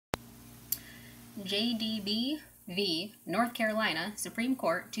J.D.B. v. North Carolina, Supreme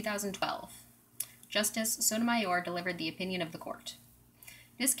Court, 2012. Justice Sotomayor delivered the opinion of the court.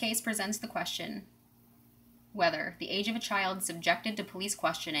 This case presents the question whether the age of a child subjected to police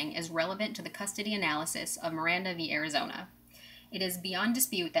questioning is relevant to the custody analysis of Miranda v. Arizona. It is beyond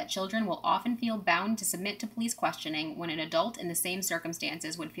dispute that children will often feel bound to submit to police questioning when an adult in the same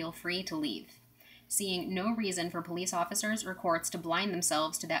circumstances would feel free to leave. Seeing no reason for police officers or courts to blind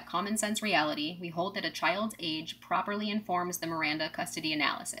themselves to that common sense reality, we hold that a child's age properly informs the Miranda custody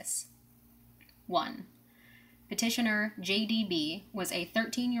analysis. 1. Petitioner J.D.B. was a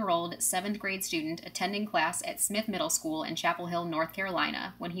 13-year-old 7th grade student attending class at Smith Middle School in Chapel Hill, North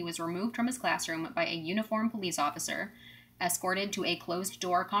Carolina, when he was removed from his classroom by a uniformed police officer, escorted to a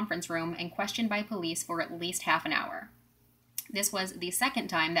closed-door conference room, and questioned by police for at least half an hour. This was the second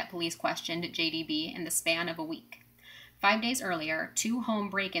time that police questioned J.D.B. in the span of a week. 5 days earlier, 2 home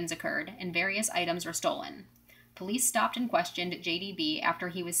break-ins occurred, and various items were stolen. Police stopped and questioned J.D.B. after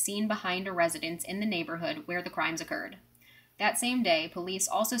he was seen behind a residence in the neighborhood where the crimes occurred. That same day, police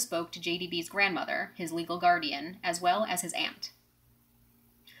also spoke to J.D.B.'s grandmother, his legal guardian, as well as his aunt.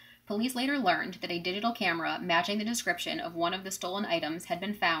 Police later learned that a digital camera matching the description of one of the stolen items had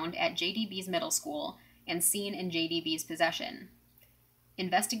been found at J.D.B.'s middle school and seen in J.D.B.'s possession.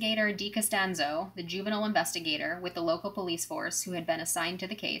 Investigator DiCostanzo, the juvenile investigator with the local police force who had been assigned to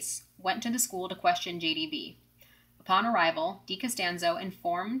the case, went to the school to question J.D.B. Upon arrival, DiCostanzo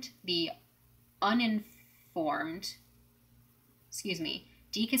informed the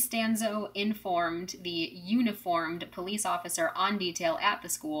uniformed police officer on detail at the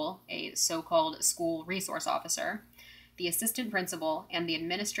school, a so-called school resource officer, the assistant principal, and the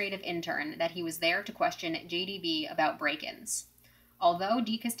administrative intern that he was there to question J.D.B. about break-ins. Although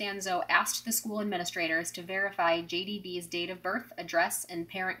DiCostanzo asked the school administrators to verify J.D.B.'s date of birth, address, and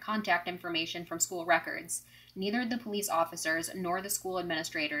parent contact information from school records, neither the police officers nor the school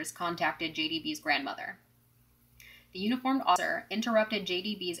administrators contacted J.D.B.'s grandmother. The uniformed officer interrupted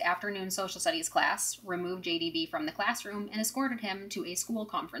J.D.B.'s afternoon social studies class, removed J.D.B. from the classroom, and escorted him to a school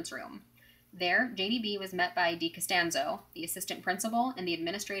conference room. There, J.D.B. was met by DiCostanzo, the assistant principal, and the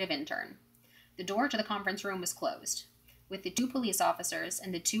administrative intern. The door to the conference room was closed. With the 2 police officers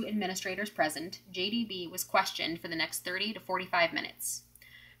and the 2 administrators present, J.D.B. was questioned for the next 30 to 45 minutes.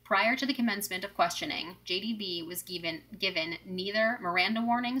 Prior to the commencement of questioning, J.D.B. was given neither Miranda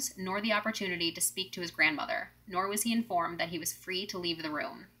warnings nor the opportunity to speak to his grandmother, nor was he informed that he was free to leave the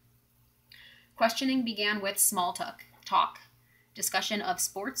room. Questioning began with small talk, discussion of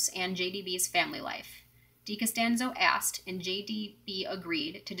sports, and J.D.B.'s family life. DiCostanzo asked, and J.D.B.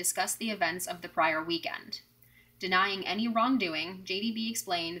 agreed to discuss the events of the prior weekend. Denying any wrongdoing, J.D.B.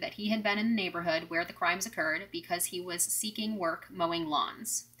 explained that he had been in the neighborhood where the crimes occurred because he was seeking work mowing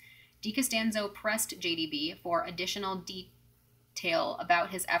lawns. DiCostanzo pressed J.D.B. for additional detail about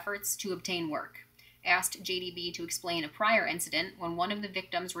his efforts to obtain work, asked J.D.B. to explain a prior incident when one of the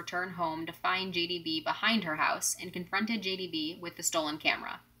victims returned home to find J.D.B. behind her house and confronted J.D.B. with the stolen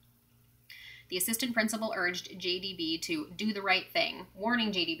camera. The assistant principal urged J.D.B. to do the right thing,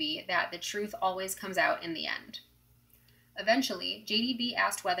 warning J.D.B. that the truth always comes out in the end. Eventually, J.D.B.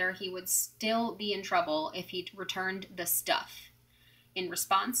 asked whether he would still be in trouble if he returned the stuff. In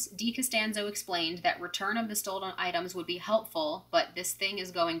response, DiCostanzo explained that return of the stolen items would be helpful, but this thing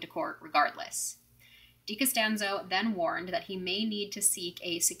is going to court regardless. DiCostanzo then warned that he may need to seek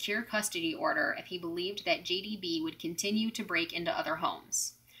a secure custody order if he believed that J.D.B. would continue to break into other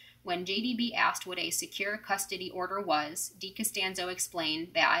homes. When J.D.B. asked what a secure custody order was, DiCostanzo explained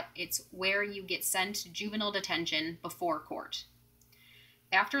that it's where you get sent to juvenile detention before court.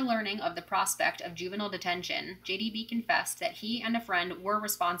 After learning of the prospect of juvenile detention, J.D.B. confessed that he and a friend were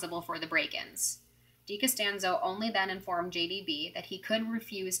responsible for the break-ins. DiCostanzo only then informed J.D.B. that he could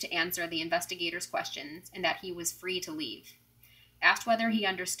refuse to answer the investigators' questions and that he was free to leave. Asked whether he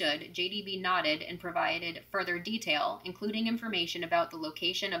understood, J.D.B. nodded and provided further detail, including information about the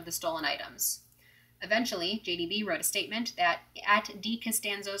location of the stolen items. Eventually, J.D.B. wrote a statement that at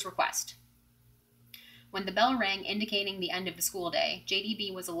DiCostanzo's request. When the bell rang indicating the end of the school day,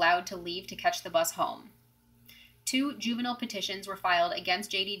 J.D.B. was allowed to leave to catch the bus home. 2 juvenile petitions were filed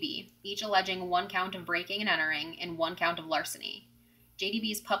against J.D.B., each alleging 1 count of breaking and entering and 1 count of larceny.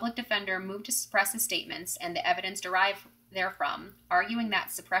 J.D.B.'s public defender moved to suppress his statements and the evidence derived therefrom, arguing that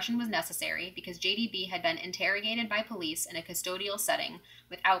suppression was necessary because J.D.B. had been interrogated by police in a custodial setting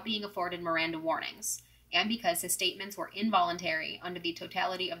without being afforded Miranda warnings, and because his statements were involuntary under the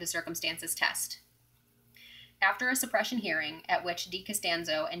totality of the circumstances test. After a suppression hearing at which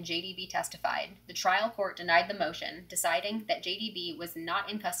DiCostanzo and J.D.B. testified, the trial court denied the motion, deciding that J.D.B. was not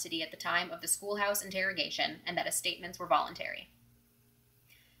in custody at the time of the schoolhouse interrogation and that his statements were voluntary.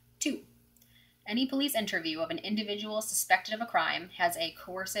 2. Any police interview of an individual suspected of a crime has a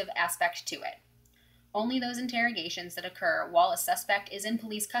coercive aspect to it. Only those interrogations that occur while a suspect is in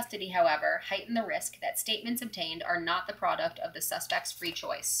police custody, however, heighten the risk that statements obtained are not the product of the suspect's free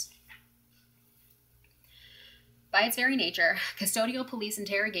choice. By its very nature, custodial police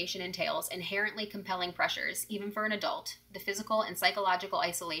interrogation entails inherently compelling pressures, even for an adult. The physical and psychological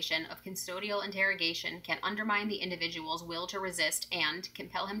isolation of custodial interrogation can undermine the individual's will to resist and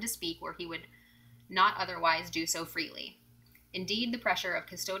compel him to speak where he would not otherwise do so freely. Indeed, the pressure of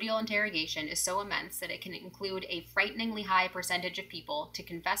custodial interrogation is so immense that it can include a frighteningly high percentage of people to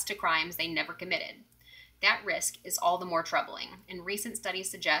confess to crimes they never committed. That risk is all the more troubling, and recent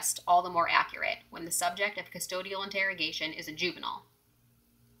studies suggest all the more accurate when the subject of custodial interrogation is a juvenile.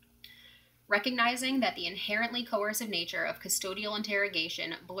 Recognizing that the inherently coercive nature of custodial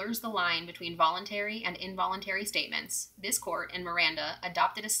interrogation blurs the line between voluntary and involuntary statements, this court in Miranda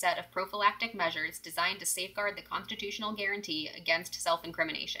adopted a set of prophylactic measures designed to safeguard the constitutional guarantee against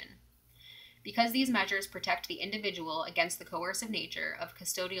self-incrimination. Because these measures protect the individual against the coercive nature of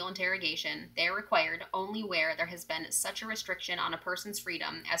custodial interrogation, they are required only where there has been such a restriction on a person's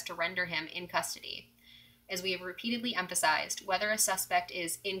freedom as to render him in custody. As we have repeatedly emphasized, whether a suspect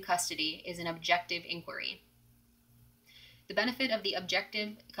is in custody is an objective inquiry. The benefit of the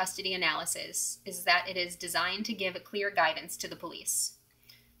objective custody analysis is that it is designed to give clear guidance to the police.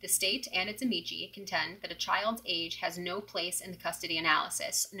 The state and its amici contend that a child's age has no place in the custody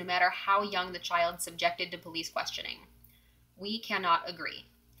analysis, no matter how young the child subjected to police questioning. We cannot agree.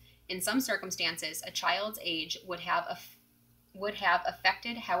 In some circumstances, a child's age would have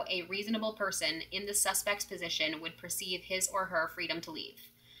affected how a reasonable person in the suspect's position would perceive his or her freedom to leave.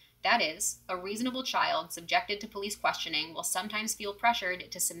 That is, a reasonable child subjected to police questioning will sometimes feel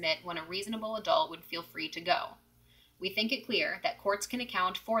pressured to submit when a reasonable adult would feel free to go. We think it clear that courts can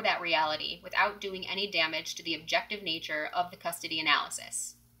account for that reality without doing any damage to the objective nature of the custody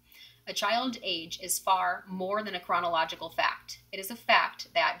analysis. A child's age is far more than a chronological fact. It is a fact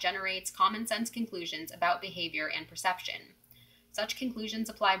that generates common sense conclusions about behavior and perception. Such conclusions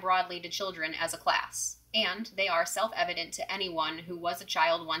apply broadly to children as a class, and they are self-evident to anyone who was a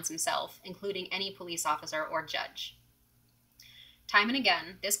child once himself, including any police officer or judge. Time and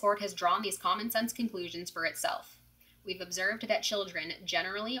again, this court has drawn these common sense conclusions for itself. We've observed that children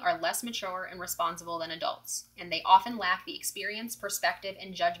generally are less mature and responsible than adults, and they often lack the experience, perspective,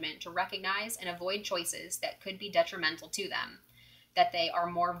 and judgment to recognize and avoid choices that could be detrimental to them, that they are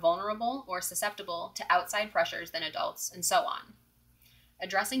more vulnerable or susceptible to outside pressures than adults, and so on.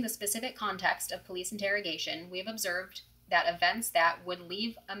 Addressing the specific context of police interrogation, we have observed that events that would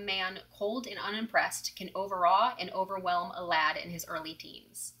leave a man cold and unimpressed can overawe and overwhelm a lad in his early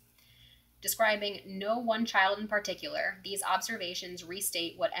teens. Describing no one child in particular, these observations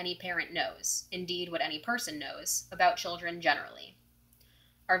restate what any parent knows, indeed what any person knows, about children generally.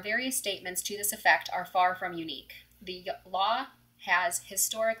 Our various statements to this effect are far from unique. The law has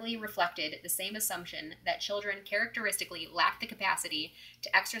historically reflected the same assumption that children characteristically lack the capacity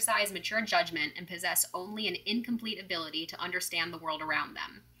to exercise mature judgment and possess only an incomplete ability to understand the world around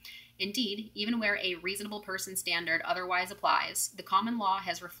them. Indeed, even where a reasonable person standard otherwise applies, the common law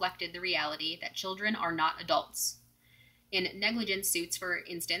has reflected the reality that children are not adults. In negligence suits, for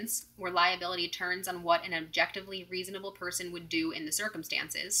instance, where liability turns on what an objectively reasonable person would do in the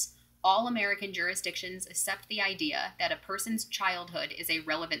circumstances, all American jurisdictions accept the idea that a person's childhood is a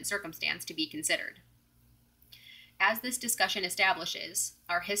relevant circumstance to be considered. As this discussion establishes,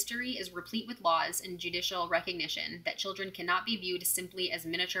 our history is replete with laws and judicial recognition that children cannot be viewed simply as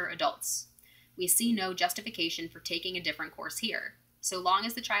miniature adults. We see no justification for taking a different course here. So long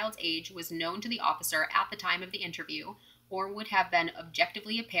as the child's age was known to the officer at the time of the interview, or would have been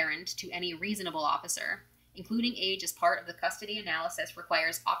objectively apparent to any reasonable officer, including age as part of the custody analysis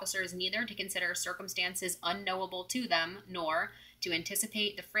requires officers neither to consider circumstances unknowable to them, nor to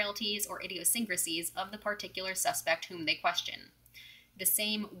anticipate the frailties or idiosyncrasies of the particular suspect whom they question. The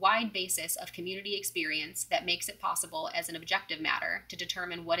same wide basis of community experience that makes it possible as an objective matter to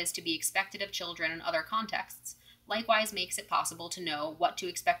determine what is to be expected of children in other contexts likewise makes it possible to know what to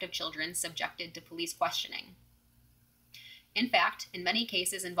expect of children subjected to police questioning. In fact, in many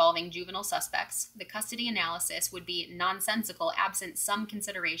cases involving juvenile suspects, the custody analysis would be nonsensical absent some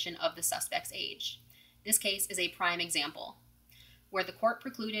consideration of the suspect's age. This case is a prime example. Were the court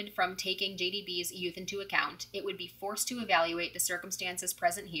precluded from taking J.D.B's youth into account, it would be forced to evaluate the circumstances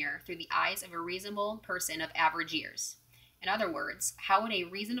present here through the eyes of a reasonable person of average years. In other words, how would a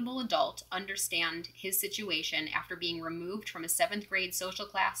reasonable adult understand his situation after being removed from a 7th grade social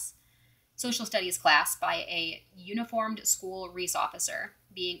studies class by a uniformed school resource officer,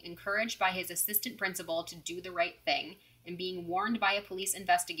 being encouraged by his assistant principal to do the right thing, and being warned by a police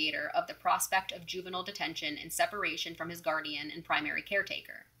investigator of the prospect of juvenile detention and separation from his guardian and primary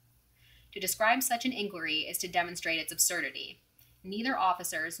caretaker? To describe such an inquiry is to demonstrate its absurdity. Neither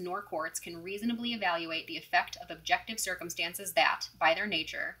officers nor courts can reasonably evaluate the effect of objective circumstances that, by their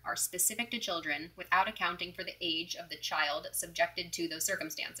nature, are specific to children without accounting for the age of the child subjected to those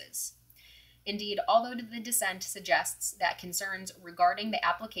circumstances. Indeed, although the dissent suggests that concerns regarding the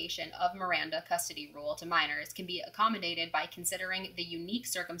application of Miranda custody rule to minors can be accommodated by considering the unique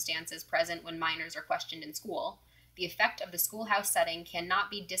circumstances present when minors are questioned in school, the effect of the schoolhouse setting cannot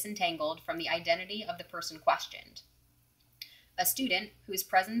be disentangled from the identity of the person questioned. A student whose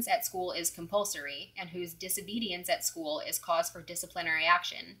presence at school is compulsory and whose disobedience at school is cause for disciplinary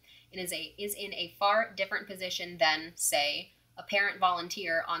action is in a far different position than, say, a parent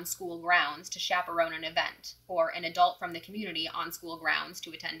volunteer on school grounds to chaperone an event, or an adult from the community on school grounds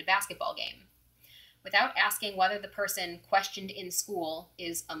to attend a basketball game. Without asking whether the person questioned in school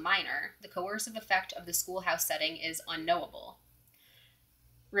is a minor, the coercive effect of the schoolhouse setting is unknowable.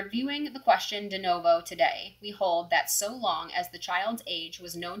 Reviewing the question de novo today, we hold that so long as the child's age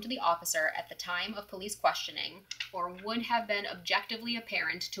was known to the officer at the time of police questioning, or would have been objectively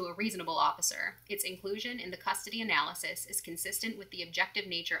apparent to a reasonable officer, its inclusion in the custody analysis is consistent with the objective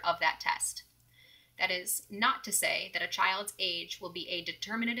nature of that test. That is not to say that a child's age will be a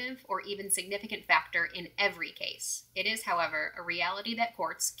determinative or even significant factor in every case. It is, however, a reality that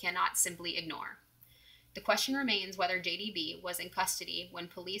courts cannot simply ignore. The question remains whether J.D.B. was in custody when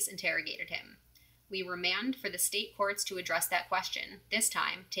police interrogated him. We remand for the state courts to address that question, this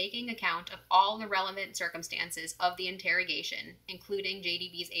time taking account of all the relevant circumstances of the interrogation, including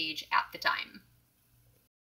J.D.B.'s age at the time.